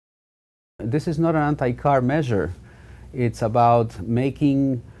This is not an anti-car measure. It's about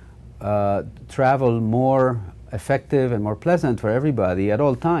making travel more effective and more pleasant for everybody at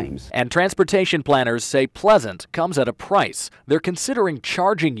all times. And transportation planners say pleasant comes at a price. They're considering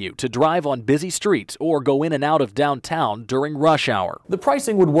charging you to drive on busy streets or go in and out of downtown during rush hour. The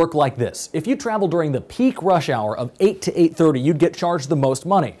pricing would work like this. If you travel during the peak rush hour of 8 to 8:30, you'd get charged the most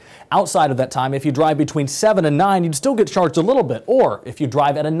money. Outside of that time, if you drive between 7 and 9, you'd still get charged a little bit. Or if you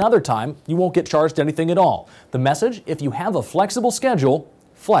drive at another time, you won't get charged anything at all. The message: if you have a flexible schedule,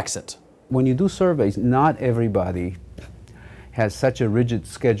 flex it. When you do surveys, not everybody has such a rigid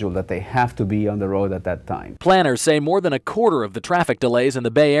schedule that they have to be on the road at that time. Planners say more than a quarter of the traffic delays in the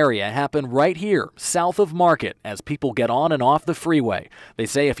Bay Area happen right here, south of Market, as people get on and off the freeway. They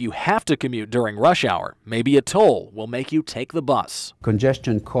say if you have to commute during rush hour, maybe a toll will make you take the bus.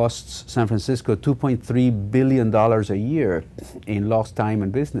 Congestion costs San Francisco $2.3 billion a year in lost time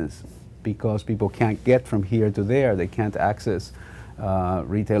and business because people can't get from here to there. They can't access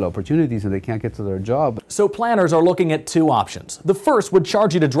retail opportunities and they can't get to their job. So planners are looking at two options. The first would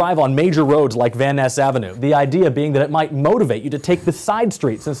charge you to drive on major roads like Van Ness Avenue, the idea being that it might motivate you to take the side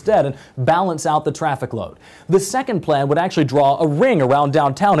streets instead and balance out the traffic load. The second plan would actually draw a ring around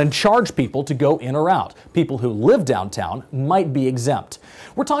downtown and charge people to go in or out. People who live downtown might be exempt.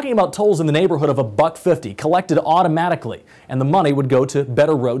 We're talking about tolls in the neighborhood of $1.50 collected automatically, and the money would go to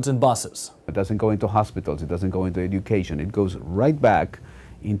better roads and buses. It doesn't go into hospitals, it doesn't go into education, it goes right back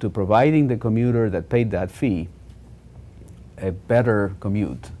into providing the commuter that paid that fee a better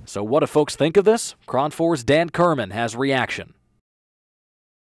commute. So what do folks think of this? KRON 4's Dan Kerman has reaction.